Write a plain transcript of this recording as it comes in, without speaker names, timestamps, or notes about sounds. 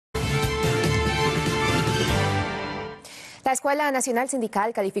La Escuela Nacional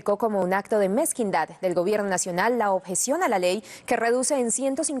Sindical calificó como un acto de mezquindad del Gobierno Nacional la objeción a la ley que reduce en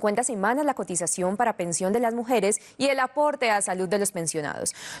 150 semanas la cotización para pensión de las mujeres y el aporte a salud de los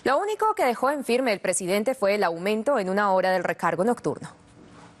pensionados. Lo único que dejó en firme el presidente fue el aumento en una hora del recargo nocturno.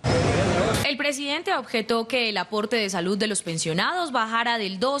 El presidente objetó que el aporte de salud de los pensionados bajara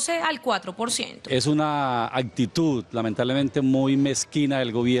del 12 al 4%. Es una actitud lamentablemente muy mezquina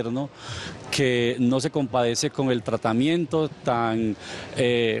del gobierno que no se compadece con el tratamiento tan,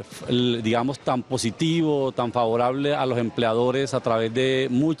 digamos, tan positivo, tan favorable a los empleadores a través de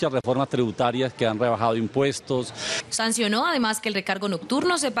muchas reformas tributarias que han rebajado impuestos. Sancionó además que el recargo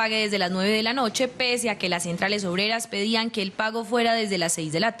nocturno se pague desde las 9 de la noche, pese a que las centrales obreras pedían que el pago fuera desde las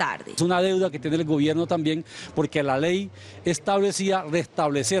 6 de la tarde. Es una deuda que tiene el gobierno también, porque la ley establecía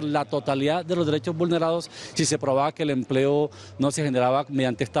restablecer la totalidad de los derechos vulnerados si se probaba que el empleo no se generaba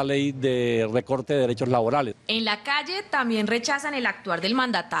mediante esta ley de recorte de derechos laborales. En la calle también rechazan el actuar del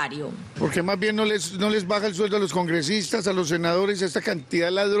mandatario. Porque más bien no les baja el sueldo a los congresistas, a los senadores, a esta cantidad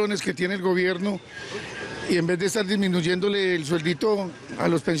de ladrones que tiene el gobierno, y en vez de estar disminuyéndole el sueldito a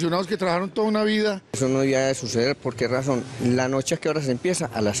los pensionados que trabajaron toda una vida. Eso no debe de suceder. ¿Por qué razón? ¿La noche a qué hora se empieza?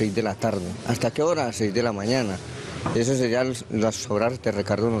 A las 6 de la tarde. ¿Hasta qué hora? A las 6 de la mañana. Eso sería las horas de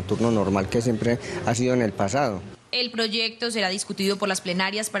recargo nocturno normal que siempre ha sido en el pasado. El proyecto será discutido por las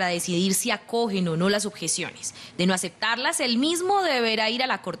plenarias para decidir si acogen o no las objeciones. De no aceptarlas, el mismo deberá ir a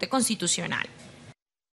la Corte Constitucional.